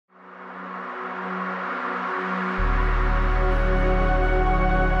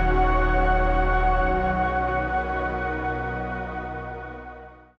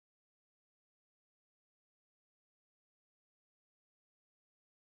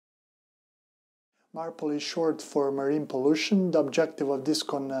Marpol is short for marine pollution. The objective of this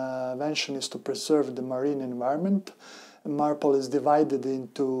convention is to preserve the marine environment. Marpol is divided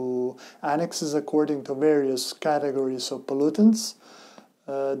into annexes according to various categories of pollutants.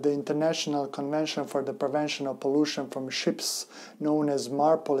 The International Convention for the Prevention of Pollution from Ships, known as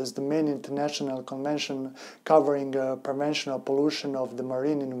Marpol, is the main international convention covering prevention of pollution of the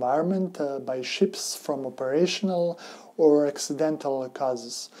marine environment by ships from operational or accidental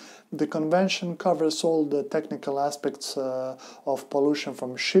causes. The convention covers all the technical aspects of pollution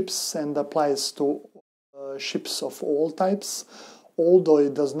from ships and applies to ships of all types, although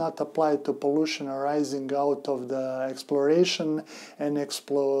it does not apply to pollution arising out of the exploration and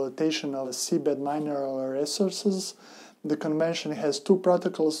exploitation of seabed mineral resources. The convention has two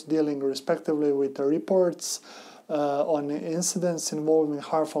protocols dealing respectively with the reports on incidents involving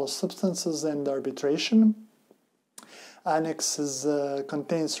harmful substances and arbitration. Annexes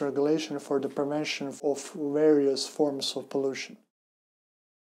contains regulation for the prevention of various forms of pollution.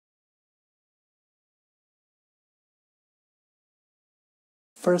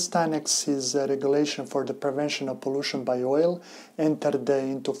 First annex is a regulation for the prevention of pollution by oil, entered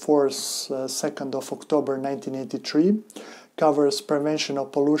into force 2nd of October 1983, covers prevention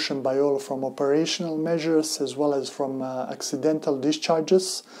of pollution by oil from operational measures as well as from accidental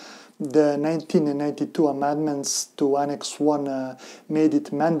discharges. The 1992 amendments to Annex I made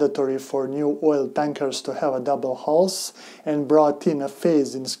it mandatory for new oil tankers to have a double hulls and brought in a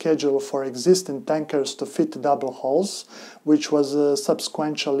phase-in schedule for existing tankers to fit double hulls, which was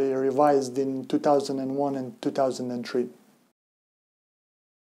subsequently revised in 2001 and 2003.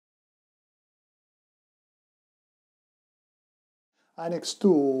 Annex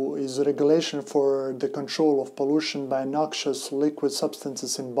II is a regulation for the control of pollution by noxious liquid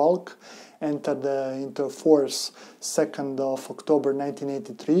substances in bulk, entered into force 2nd of October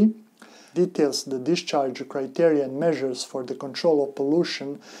 1983, details the discharge criteria and measures for the control of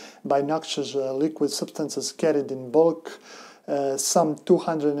pollution by noxious liquid substances carried in bulk. Some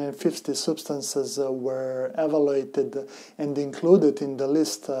 250 substances were evaluated and included in the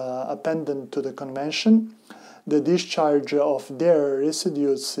list appended to the convention. The discharge of their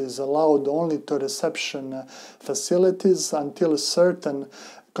residues is allowed only to reception facilities until certain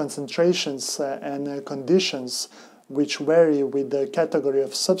concentrations and conditions, which vary with the category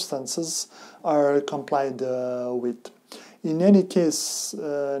of substances, are complied with. In any case,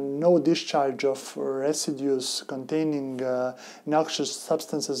 no discharge of residues containing noxious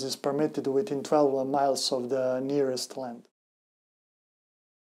substances is permitted within 12 miles of the nearest land.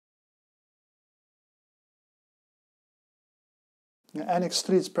 Annex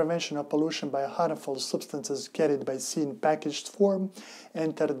III is prevention of pollution by harmful substances carried by sea in packaged form,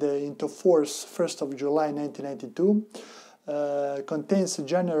 entered into force 1st of July 1992, contains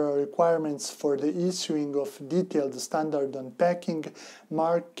general requirements for the issuing of detailed standard on packing,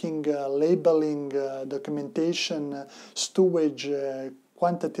 marking, labeling, documentation, stowage,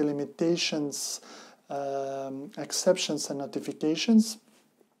 quantity limitations, exceptions and notifications.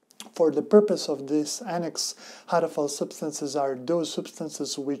 For the purpose of this annex, harmful substances are those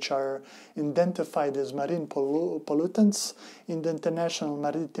substances which are identified as marine pollutants in the International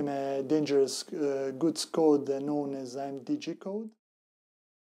Maritime Dangerous Goods Code, known as IMDG code.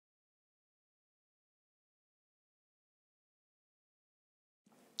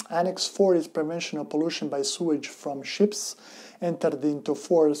 Annex IV is prevention of pollution by sewage from ships, entered into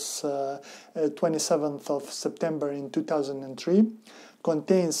force 27th of September in 2003.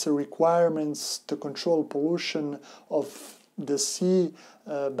 Contains requirements to control pollution of the sea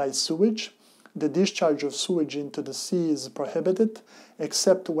by sewage. The discharge of sewage into the sea is prohibited,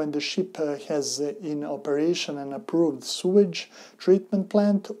 except when the ship has in operation an approved sewage treatment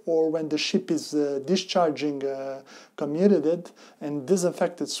plant, or when the ship is discharging comminuted and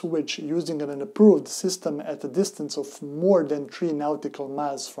disinfected sewage using an approved system at a distance of more than 3 nautical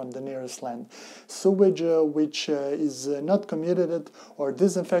miles from the nearest land. Sewage which is not comminuted or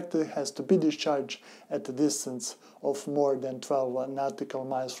disinfected has to be discharged at a distance of more than 12 nautical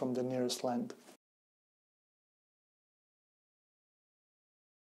miles from the nearest land.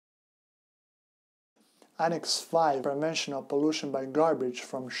 Annex V, prevention of pollution by garbage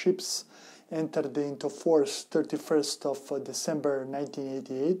from ships, entered into force 31st of December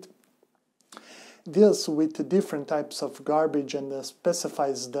 1988. Deals with different types of garbage and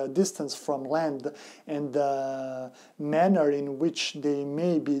specifies the distance from land and the manner in which they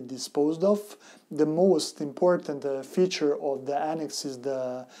may be disposed of. The most important feature of the annex is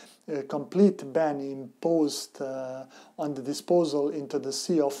the complete ban imposed on the disposal into the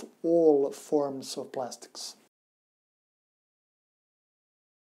sea of all forms of plastics.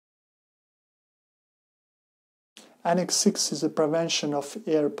 Annex VI is a prevention of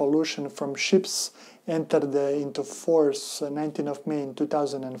air pollution from ships, entered into force 19 of May in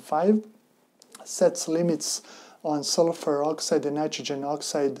 2005, sets limits on sulfur oxide and nitrogen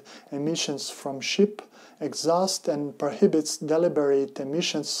oxide emissions from ship exhaust and prohibits deliberate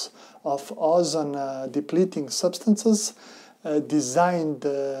emissions of ozone-depleting substances. Designed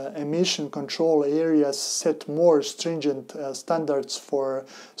emission control areas set more stringent standards for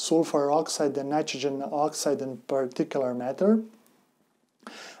sulfur oxide and nitrogen oxide and particulate matter.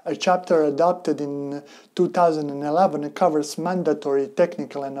 A chapter adopted in 2011 covers mandatory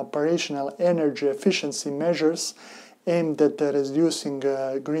technical and operational energy efficiency measures aimed at reducing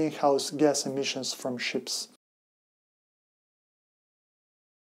greenhouse gas emissions from ships.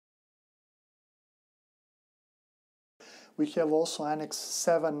 We have also Annex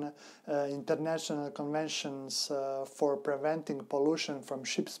VII, international conventions for preventing pollution from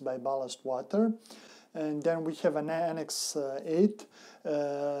ships by ballast water. And then we have an Annex VIII,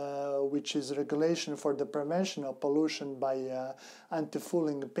 which is regulation for the prevention of pollution by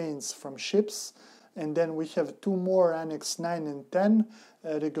anti-fouling paints from ships. And then we have two more, Annex IX and X,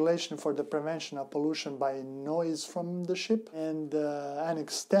 regulation for the prevention of pollution by noise from the ship, and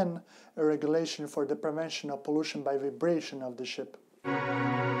Annex X, a regulation for the prevention of pollution by vibration of the ship.